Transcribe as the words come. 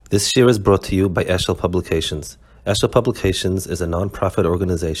This year is brought to you by Eshel Publications. Eshel Publications is a non-profit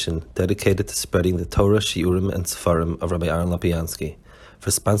organization dedicated to spreading the Torah, Shiurim, and Sefarim of Rabbi Aaron Lopiansky. For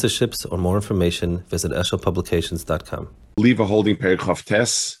sponsorships or more information, visit eshelpublications.com. Leave a holding Perek of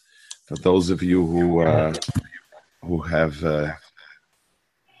Tes for those of you who have.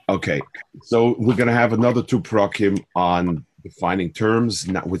 Okay, so we're going to have another two Perakim on defining terms,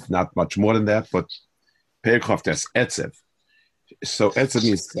 not much more than that, but Perek of Tes Etzev. So Etzev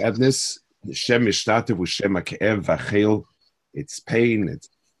means sadness. Shem Mishtatev Ushem Ha'Ke'ev V'Achel. It's pain.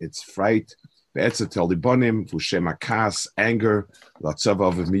 It's fright. Ve'etzev Tel Libonim V'Ushem Ha'Kas, anger. Latzav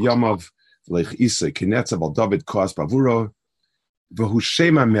Aviv Miyamav V'Leich Isa Kinetzav Al David Kos Bavuro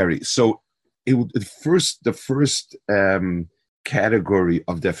V'Hushem HaMeri. So the first category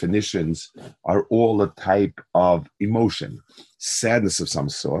of definitions are all a type of emotion, sadness of some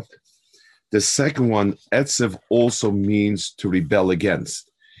sort. The second one, etzev, also means to rebel against.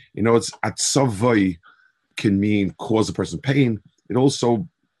 You know, it's atzavai can mean cause a person pain. It also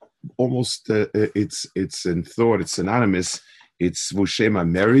almost it's in thought, it's synonymous. It's v'shem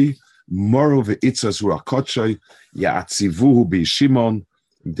ha'meri, moro ve'itzas ru'akotchay, ya'atzivuhu b'yishimon,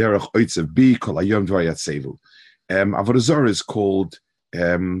 derech oitzev bi kol hayom dvar yatzevu. Avodah Zarah is called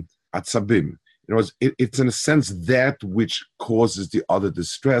atzabim. You know, it's in a sense that which causes the other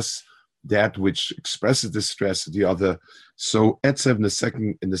distress, that which expresses distress to the other. So etzev in the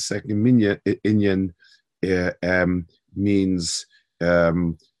second inyan means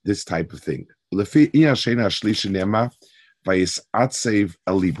this type of thing.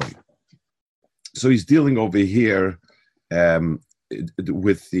 So he's dealing over here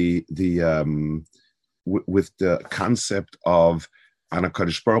with the concept of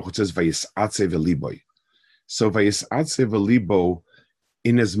HaKadosh Baruch Hu. It says vayisatzev eliboy. So vayisatzev elibo,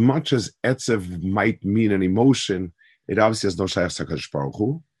 in as much as etzev might mean an emotion, it obviously has no shayach to HaKadosh Baruch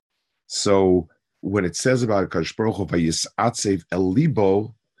Hu. So when it says about HaKadosh Baruch Hu vayisatzev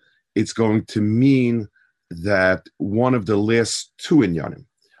elibo, it's going to mean that one of the last two inyanim.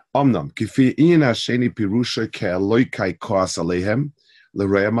 Omnam kifi in hasheni pirusha ke'aloikai koas aleihem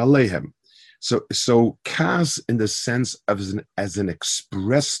l'reim aleihem. So kas in the sense of as an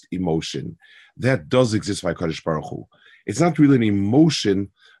expressed emotion, that does exist by HaKadosh Baruch Hu. It's not really an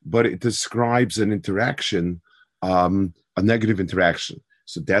emotion, but it describes an interaction, a negative interaction.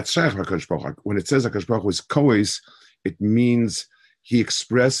 So that's Shaykh HaKadosh Baruch Hu. When it says HaKadosh Baruch Hu is kois, it means he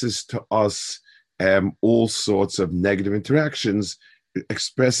expresses to us all sorts of negative interactions,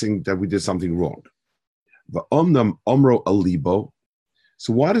 expressing that we did something wrong. The omnam omro alibo.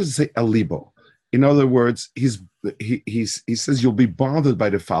 So why does it say alibo? In other words, he says you'll be bothered by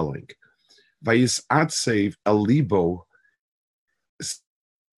the following. Vayisatzev alibo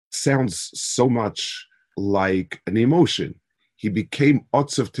sounds so much like an emotion. He became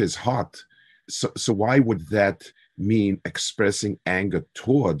otzev to his heart. So why would that mean expressing anger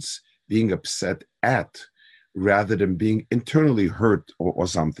towards, being upset at, rather than being internally hurt or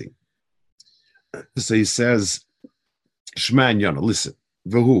something? So he says, Shema Yana, listen,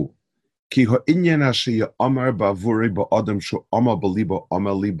 V'hu, ki ha'inyan asher ya'amar ba'avuri ba'adam shu amar b'libo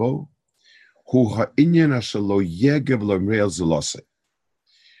amar libo, hu ha'inyan asher lo yegev lo mreil zulase.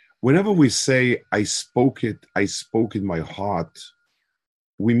 Whenever we say, I spoke in my heart,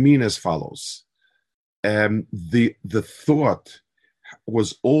 we mean as follows. The thought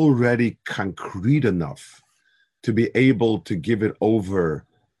was already concrete enough to be able to give it over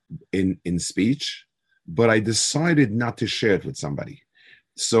in speech, but I decided not to share it with somebody.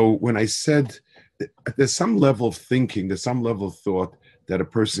 So when I said there's some level of thinking, there's some level of thought that a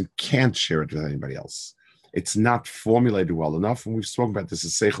person can't share it with anybody else. It's not formulated well enough, and we've spoken about this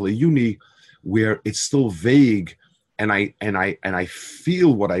at Seichel Yuni, where it's still vague, and I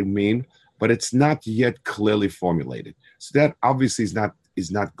feel what I mean, but it's not yet clearly formulated. So that obviously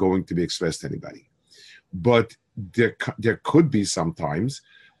is not going to be expressed to anybody. But there could be sometimes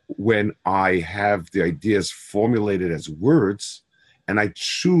when I have the ideas formulated as words, and I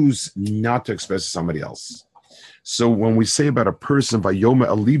choose not to express to somebody else. So when we say about a person, Vayoma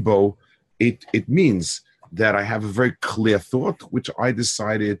Alibo, it means that I have a very clear thought, which I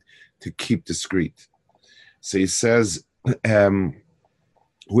decided to keep discreet. So he says, V'chein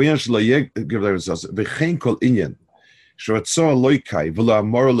kol inyan, sh'ratzo aloikai v'lo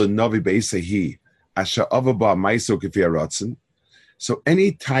amor l'navi b'eisehi, asher ava ba maiso k'fi haratzon. So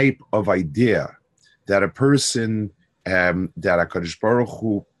any type of idea that a person, that HaKadosh Baruch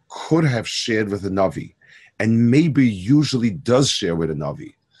Hu could have shared with a Navi, and maybe usually does share with a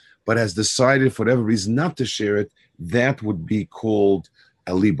Navi, but has decided for whatever reason not to share it, that would be called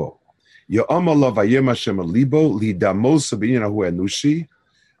a libo.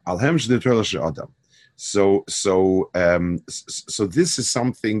 Alhem sh'nitol Adam. So this is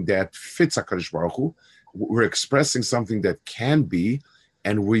something that fits HaKadosh Baruch Hu. We're expressing something that can be,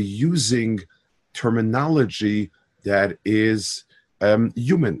 and we're using terminology that is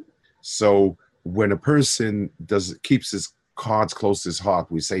human. So when a person keeps his cards close to his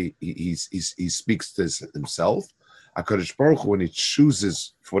heart, we say he speaks to himself. HaKadosh Baruch Hu, when he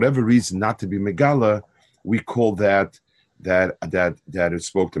chooses for whatever reason not to be Megala, we call that it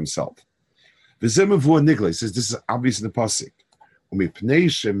spoke to himself. V'zemavur Nigla says this is obvious in the pasuk.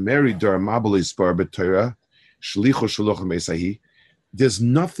 There's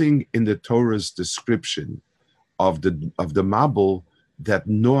nothing in the Torah's description of the Mabul that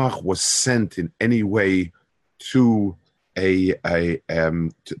Noach was sent in any way to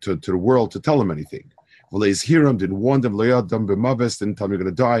to the world to tell him anything. Didn't warn them, didn't tell them you're going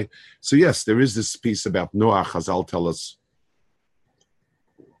to die. So yes, there is this piece about Noach, Chazal tell us,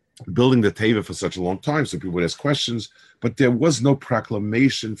 building the Teva for such a long time, so people would ask questions, but there was no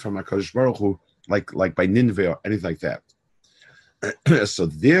proclamation from HaKadosh Baruch Hu, like by Nineveh or anything like that. So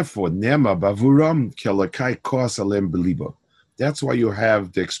therefore, Nema Bavuram Kelakai Kos Alem Belibo. That's why you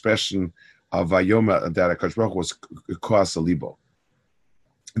have the expression of Vayoma that HaKadosh Baruch Hu was Kos Alibo.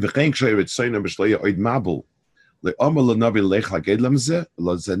 V'chein ksheir etzayna b'shleya oid mabul le'omer l'navi lech haged lemze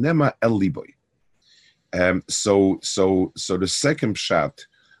lo zanema el liboy. So the second pshat,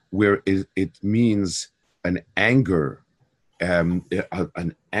 where it means an anger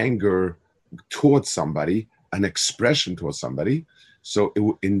towards somebody, an expression towards somebody. So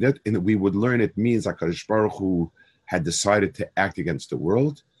we would learn it means HaKadosh Baruch Hu had decided to act against the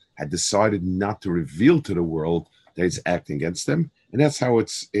world, had decided not to reveal to the world that he's acting against them, and that's how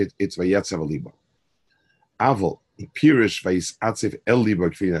it's vayetzav alibo. Aval pirish vayisatzev el libo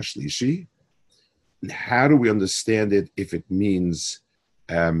k'vina shlishi. How do we understand it if it means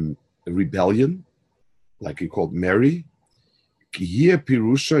rebellion, like he called Mary? In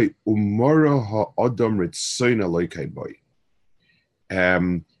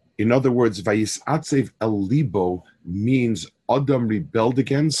other words, Vayisatzev el libo means Adam rebelled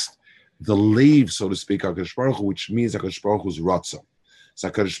against the lave, so to speak, HaKadosh Baruch Hu, which means HaKadosh Baruch Hu's ratzon. So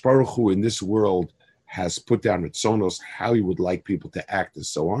HaKadosh Baruch Hu in this world has put down ritzonos, how he would like people to act and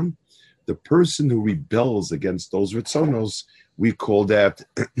so on. The person who rebels against those ritzonos, we call that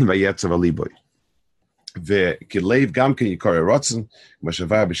vayetzav aliboy. Ve'kileiv gamken yikore rotzen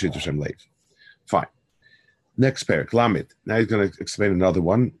mashava b'shit Hashem leiv. Fine. Next Perek, Lamed. Now he's going to explain another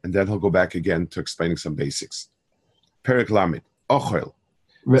one, and then he'll go back again to explaining some basics. Perek Lamed. Ochel.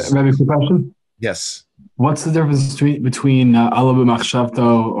 Rabbi, quick question? Yes. What's the difference between Allah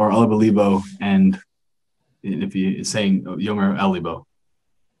b'machshavto or Allah b'libo and if you're saying Yomer el libo?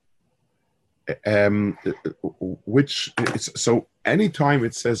 So anytime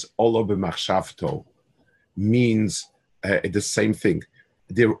it says Allah b'machshavto means the same thing.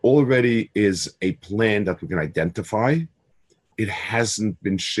 There already is a plan that we can identify. It hasn't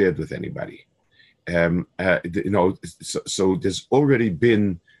been shared with anybody. So there's already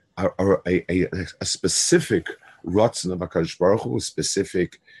been a specific ratzon of HaKadosh Baruch Hu, a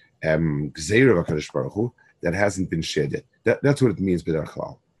specific gzeira of HaKadosh Baruch Hu that hasn't been shared yet. That's what it means b'derech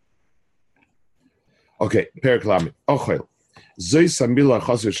klal. Okay, Perek Lamed. Ochel. Zoi samila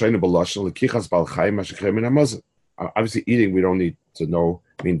chas v'shayna b'lashon l'kichas b'al chayim ha'shechem min hamazon. Obviously, eating, we don't need to know.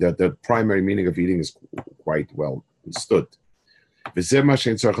 I mean, the primary meaning of eating is quite well understood. Doesn't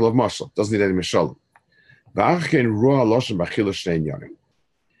need any mashal. V'achein roa loshen b'achila shnei inyanim.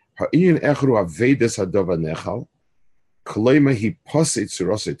 Ha'inyan echru avedes hadova nechal, kloima hi posei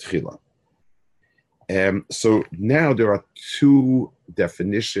tzurosei tchila. So now there are two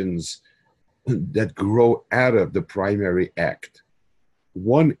definitions that grow out of the primary act.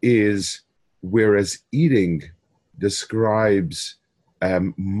 One is, whereas eating describes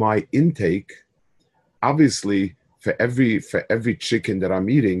my intake, obviously for every chicken that I'm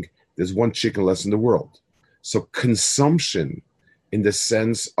eating, there's one chicken less in the world. So consumption, in the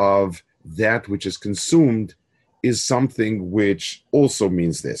sense of that which is consumed, is something which also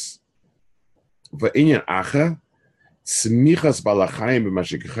means this. V'inyan acha, tzmichas balachayim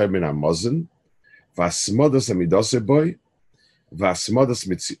b'mashikachay min hamazon, v'asmodas amidose boy, v'asmodas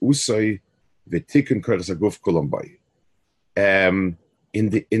mitziusoi, v'tikun kodesh haguf kulam boy.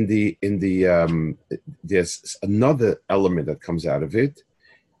 There's another element that comes out of it,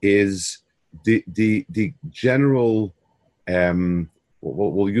 is the general,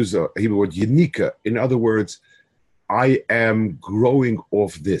 we'll use the Hebrew word yenika. In other words, I am growing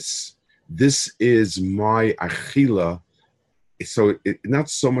off this. This is my achila. So it's not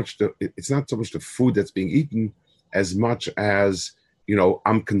so much the food that's being eaten, as much as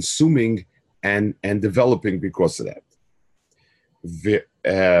I'm consuming and developing because of that.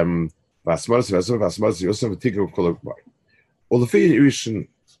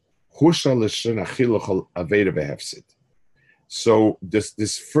 So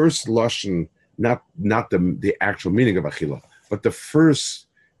this first lashon, not the actual meaning of achila, but the first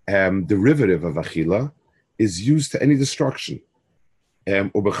derivative of achila is used to any destruction.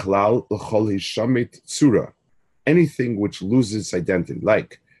 Anything which loses its identity,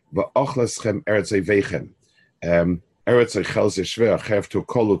 like and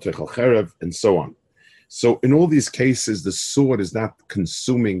so on. So in all these cases, the sword is not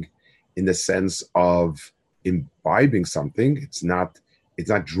consuming in the sense of imbibing something. It's not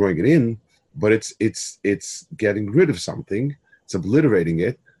drawing it in, but it's getting rid of something. It's obliterating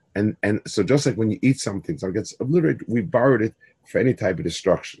it. And so just like when you eat something, so it gets obliterated, we borrowed it for any type of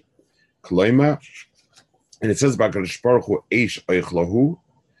destruction. Kloima, and it says about HaKadosh Baruch Hu, Eish Oichlahu.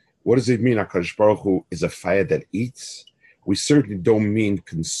 What does it mean? HaKadosh Baruch Hu is a fire that eats. We certainly don't mean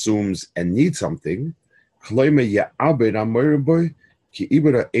consumes and needs something. Kloima Ya'abed Amoyraboy Ki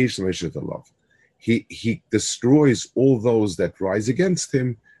Ibera Eish Meshet. He destroys all those that rise against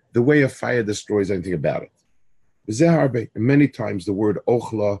him the way a fire destroys anything about it. And many times the word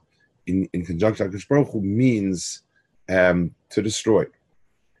ochla in conjunction with HaKadosh Baruch Hu means to destroy.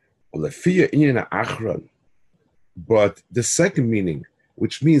 But the second meaning,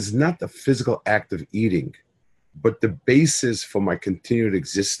 which means not the physical act of eating, but the basis for my continued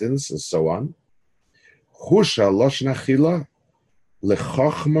existence and so on. Husha lashon achila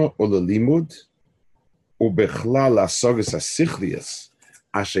lechachma or lelimud ubechlal asagas asichlias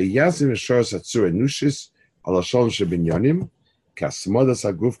asher yazim esharas atzur enushis alashon shebinyanim kasmodas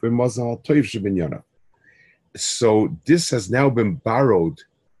aguf b'mazal toiv shebinyana. So this has now been borrowed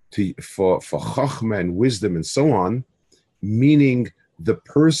for chachma and wisdom and so on, meaning the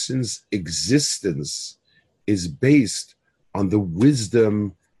person's existence is based on the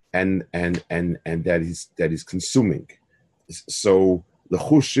wisdom and that he's consuming. So the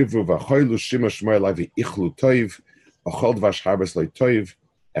chushivu v'choylu shima shmar lavi ichlu toiv achol dvash harbes loy toiv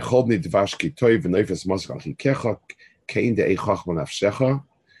echol nidvash ki toiv v'neifes moskal chikecha kein de'ei chachma nafshecha.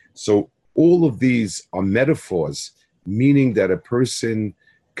 So all of these are metaphors, meaning that a person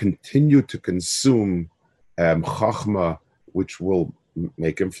continue to consume chachma, which will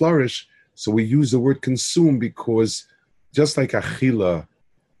make him flourish. So we use the word consume because just like achila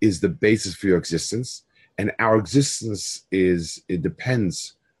is the basis for your existence, and our existence it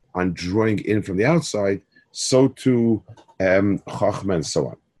depends on drawing in from the outside, so too chachma and so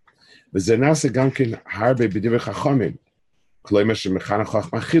on. It says to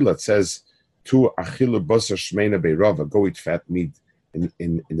achila basar shmeina beirava, go eat fat meat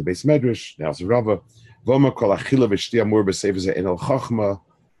in the base medrash. Now it's rava. Voma kol achila v'shtia mur b'sefer enel chachma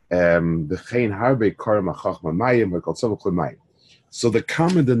b'chein harbe karma chachma mayim v'kol tzavuk mayim. So the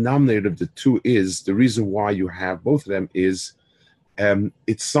common denominator of the two is the reason why you have both of them is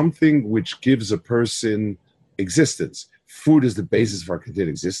it's something which gives a person existence. Food is the basis for our continued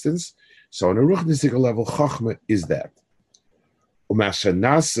existence. So on a ruchnistic level, chachma is that.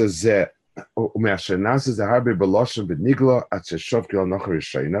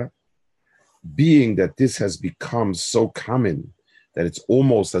 Being that this has become so common that it's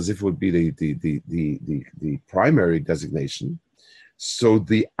almost as if it would be the primary designation. So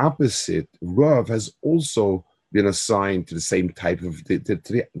the opposite, Rav, has also been assigned to the same type of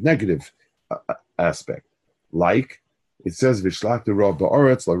the negative aspect. Like it says, Vishlach the Rav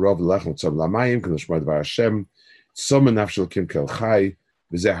ba'aretz, la Rav lechem tzom lamayim, k'nashmar dvar Hashem, tzom nafshel kim kel chai,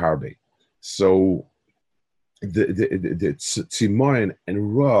 v'zeh harbe. So the Tzimoin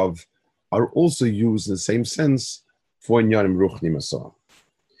and Rav are also used in the same sense for Inyanim Ruchnim Asam.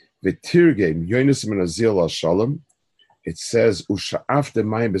 V'tirgem Yonis min Azil al Shalom. It says Usha'af de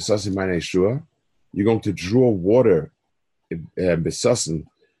Mayim Besasim Mayim Yeshua. You're going to draw water Besasim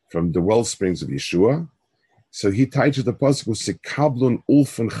from the well springs of Yeshua. So he teaches the pasuk Sekablun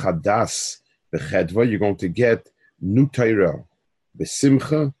Ulfen Chadas Bechedva. You're going to get new Torah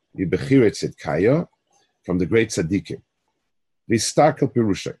Besimcha Yibechiret Tzedkaya from the great tzaddikim. Vistakel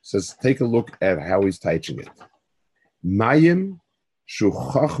Pirusha says, take a look at how he's teaching it. Mayim shu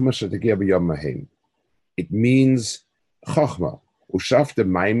chachma shetegia b'yom mahem. It means chachma. Ushaf the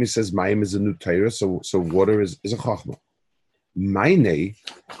mayim, he says mayim is a new Torah, so water is a chachma. Maine,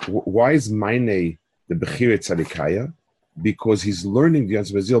 why is Maine the Bechiret Tzadikaya? Because he's learning the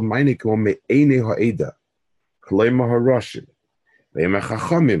answer. Maine k'mo me'ene ha'eda, klema ha'rashim, ve'ema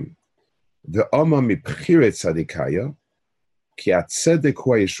chachamim, ve'ama mi'Bechiret Tzadikaya, ki atzedek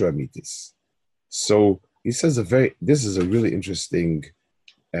hu Yeshua mitis. So He says this is a really interesting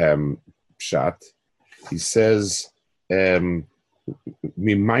shot. He says, Mimaina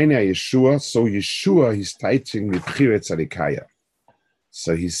Yeshua, so Yeshua, he's teaching Mibchiret Tzadikaya.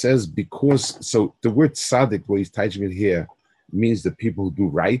 So he says, so the word tzaddik, where he's teaching it here, means the people who do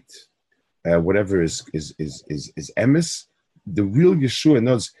right, whatever is emes. The real Yeshua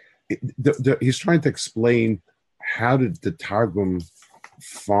knows, he's trying to explain how did the Targum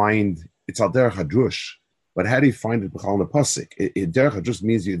find, it's al derech hadrush, but how do you find it b'chal nepasik? Derech hadrush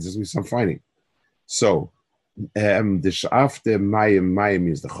means there's be some finding. So the shafte mayim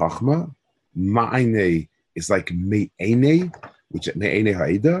means the chachma, ma'ine is like me'ene, which me'ene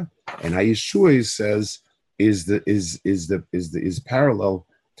ha'ida, and ha'yeshua, he says, is parallel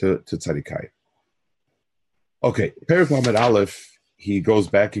to tzadikai. Okay, Perek Lamed Aleph, he goes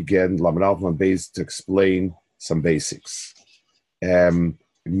back again, Lamed Aleph Lamed Beis, to explain some basics.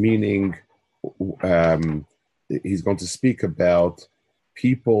 Meaning, he's going to speak about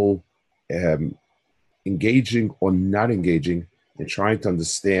people engaging or not engaging and trying to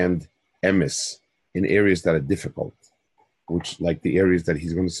understand emes in areas that are difficult, which like the areas that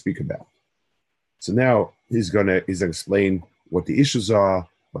he's going to speak about. So now he's going to explain what the issues are,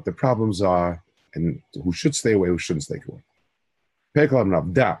 what the problems are, and who should stay away, who shouldn't stay away. Perek Lamed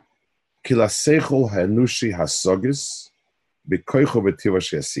Aleph, da kila seichel ha'enushi hasogis b'koicho b'tiva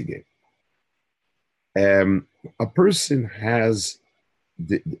she'yasige. A person has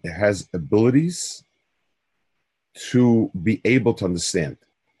abilities to be able to understand.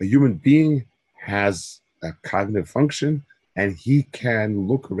 A human being has a cognitive function, and he can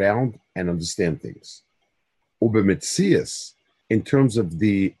look around and understand things. Ubemetzias, in terms of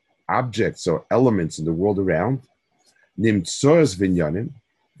the objects or elements in the world around, nimtzoas vinyanim,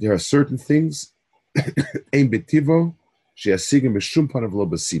 there are certain things ein betivo she'yasigim b'shum panav lo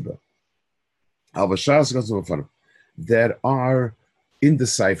b'siba that are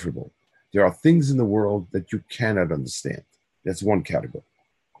indecipherable. There are things in the world that you cannot understand. That's one category.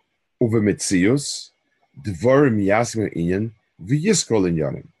 Uvemetzius, dvarim yasim inyan v'yiskol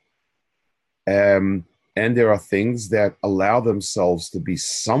inyanim. And there are things that allow themselves to be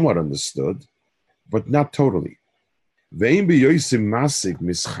somewhat understood, but not totally.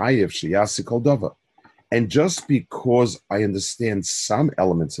 And just because I understand some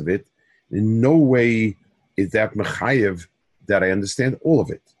elements of it, in no way is that mechayev that I understand all of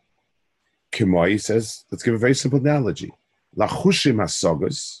it. Kimoi says, let's give a very simple analogy. Lachushim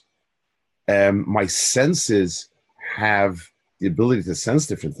hasogas, my senses have the ability to sense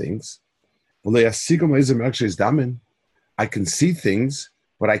different things. I can see things,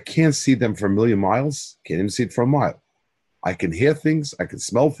 but I can't see them for a million miles. Can't even see it for a mile. I can hear things, I can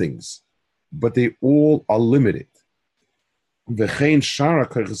smell things, but they all are limited. Same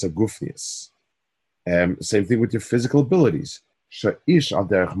thing with your physical abilities.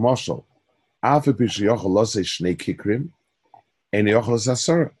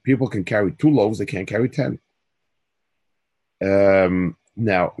 People can carry 2 loaves, they can't carry 10.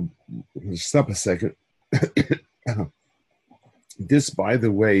 Now, stop a second. This, by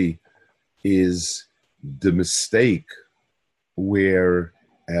the way, is the mistake where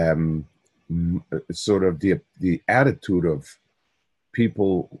sort of the attitude of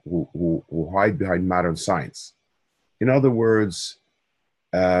people who hide behind modern science. In other words,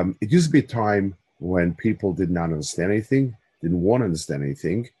 it used to be a time when people did not understand anything, didn't want to understand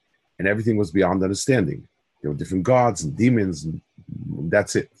anything, and everything was beyond understanding. There were different gods and demons, and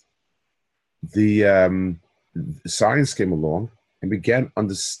that's it. The science came along and began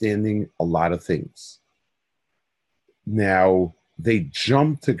understanding a lot of things. Now, they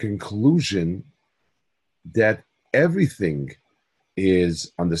jumped to the conclusion that everything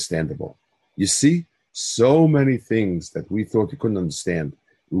is understandable. You see, so many things that we thought we couldn't understand,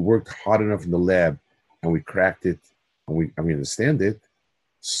 we worked hard enough in the lab and we cracked it and we understand it.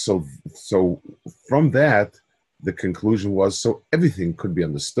 So from that, the conclusion was, so everything could be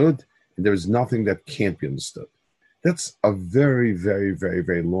understood and there is nothing that can't be understood. That's a very, very, very,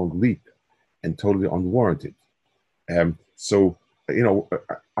 very long leap and totally unwarranted. So,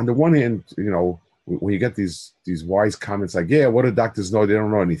 on the one hand, when you get these wise comments like, yeah, what do doctors know? They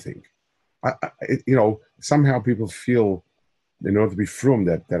don't know anything. Somehow people feel, in order to be frum,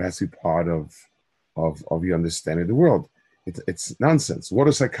 that has to be part of your understanding of the world. It's nonsense. What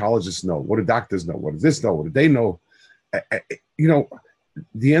do psychologists know? What do doctors know? What does this know? What do they know?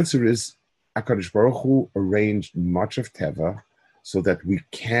 The answer is HaKadosh Baruch Hu arranged much of Teva so that we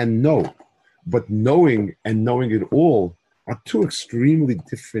can know. But knowing and knowing it all are 2 extremely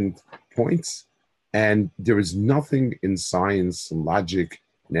different points. And there is nothing in science, logic,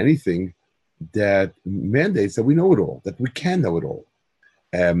 and anything that mandates that we know it all, that we can know it all.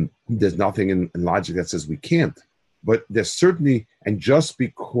 There's nothing in logic that says we can't, but there's certainly, and just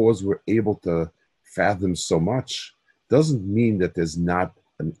because we're able to fathom so much doesn't mean that there's not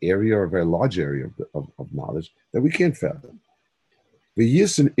an area, or a very large area of knowledge that we can't fathom.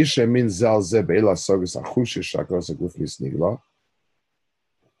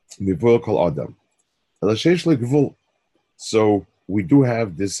 So we do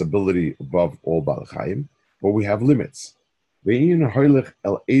have this ability above all Baal Chaim, but we have limits. They're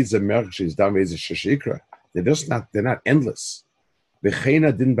just not, they're not endless. The same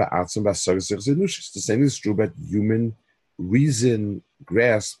is true about human reason,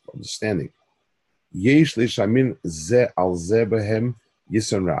 grasp, understanding.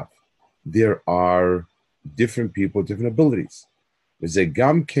 There are different people, different abilities. He says,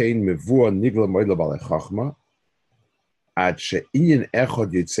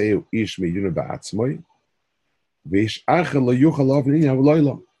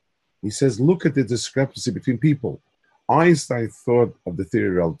 look at the discrepancy between people. Einstein thought of the theory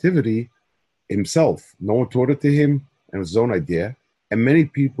of relativity himself. No one taught it to him, and it was his own idea. And many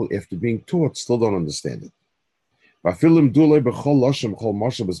people, after being taught, still don't understand it. And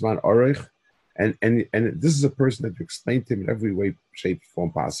this is a person that you explain to him in every way, shape,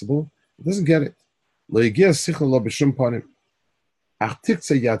 form possible. He doesn't get it. He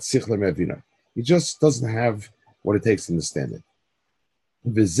just doesn't have what it takes to understand it.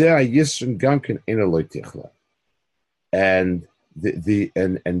 And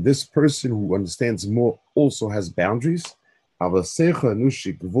this person who understands more also has boundaries.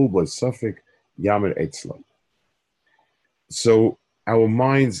 So our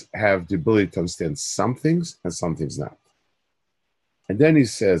minds have the ability to understand some things and some things not. And then he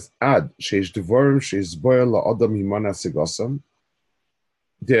says,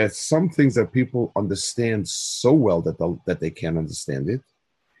 there are some things that people understand so well that they can't understand it.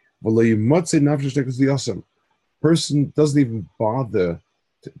 Person doesn't even bother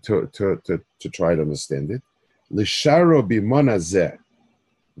to try to understand it.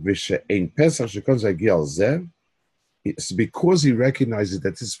 It's because he recognizes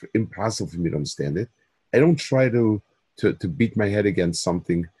that it's impossible for me to understand it. I don't try to beat my head against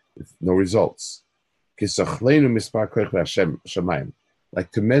something with no results. Like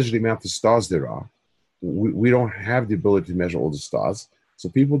to measure the amount of stars there are, we don't have the ability to measure all the stars, so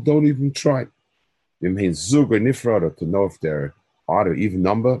people don't even try. It means zug or nifra, to know if they're odd or even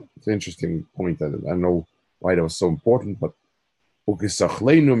number. It's an interesting point. I don't know why that was so important, but to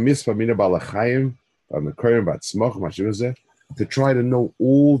try to know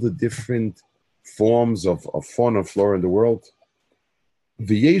all the different forms of fauna and flora in the world.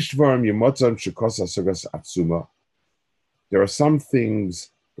 There are some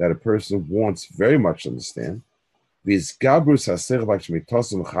things that a person wants very much to understand.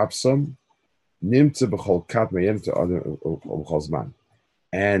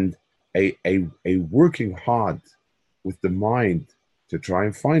 And a working hard with the mind to try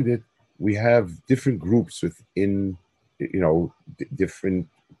and find it, we have different groups within, different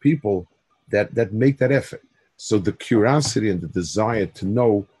people that make that effort. So the curiosity and the desire to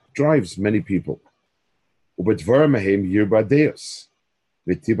know drives many people.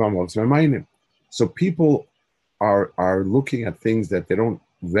 So people are looking at things that they don't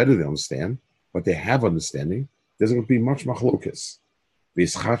readily understand, but they have understanding. There's going to be much machlokas.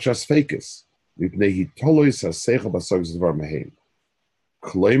 V'yischachas fekes. Mipnei hitolois haseichel basogos dvar mehem.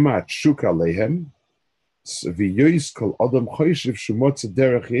 Kloima atshuka lehem. V'yois kol adam choyshiv shumotze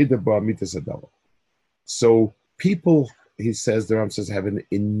derech yeda ba'amitas adala. So people, he says, the Ram says, have an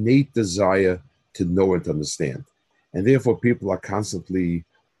innate desire to know and to understand. And therefore people are constantly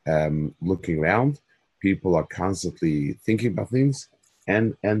looking around. People are constantly thinking about things,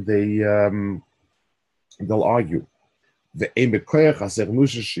 and they'll argue. There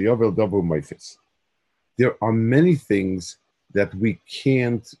are many things that we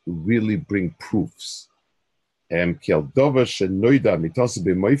can't really bring proofs. Things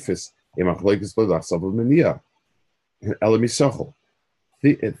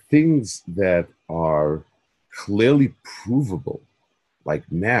that are clearly provable,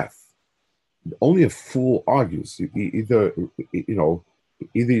 like math. Only a fool argues. Either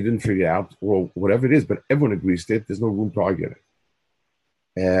you didn't figure it out or whatever it is, but everyone agrees to it. There's no room to argue it.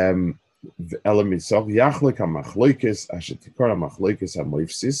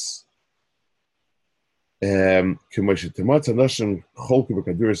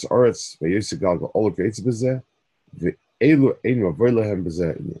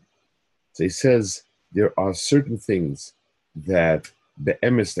 So he says there are certain things that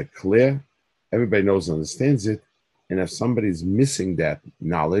be'emes are clear, everybody knows and understands it. And if somebody's missing that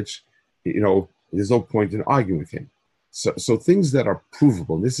knowledge, there's no point in arguing with him. So things that are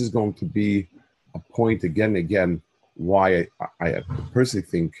provable, this is going to be a point again and again why I personally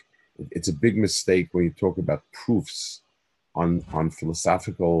think it's a big mistake when you talk about proofs on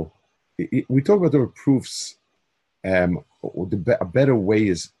philosophical. We talk about the proofs. A better way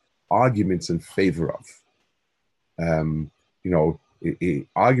is arguments in favor of.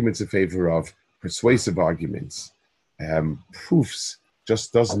 Arguments in favor of, persuasive arguments. Proofs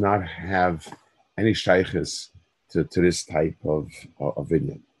just does not have any shaykhs to this type of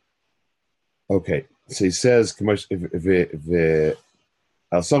opinion. Okay, so he says,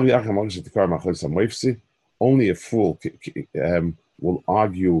 only a fool will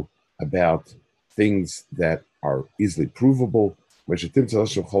argue about things that are easily provable. Some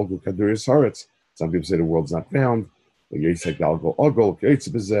people say the world's not round.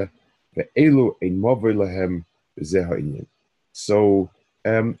 So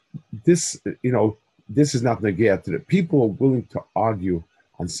this is not negate to it. People are willing to argue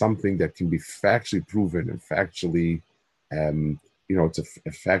on something that can be factually proven and factually, it's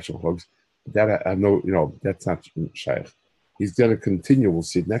a factual hoax. That I know, that's not shaykh. He's going to continue. We'll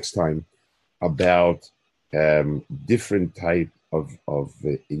see next time about different type of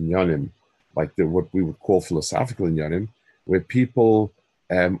inyanim, like what we would call philosophical inyanim, where people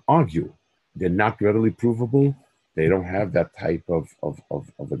argue. They're not readily provable. They don't have that type of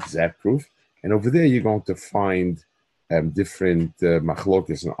exact proof. And over there, you're going to find different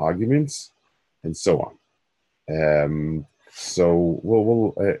machlokes and arguments, and so on. So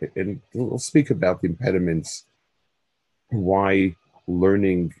we'll speak about the impediments, why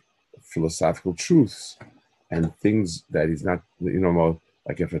learning philosophical truths and things that is not,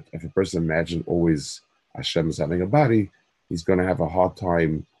 like if a person imagines always Hashem is having a body, he's going to have a hard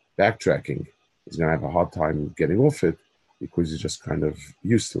time backtracking. He's going to have a hard time getting off it because he's just kind of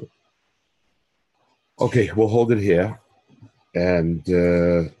used to it. Okay, we'll hold it here. And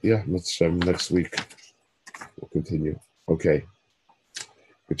let's next week we'll continue. Okay.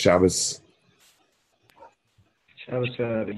 Good Shabbos. Shabbos.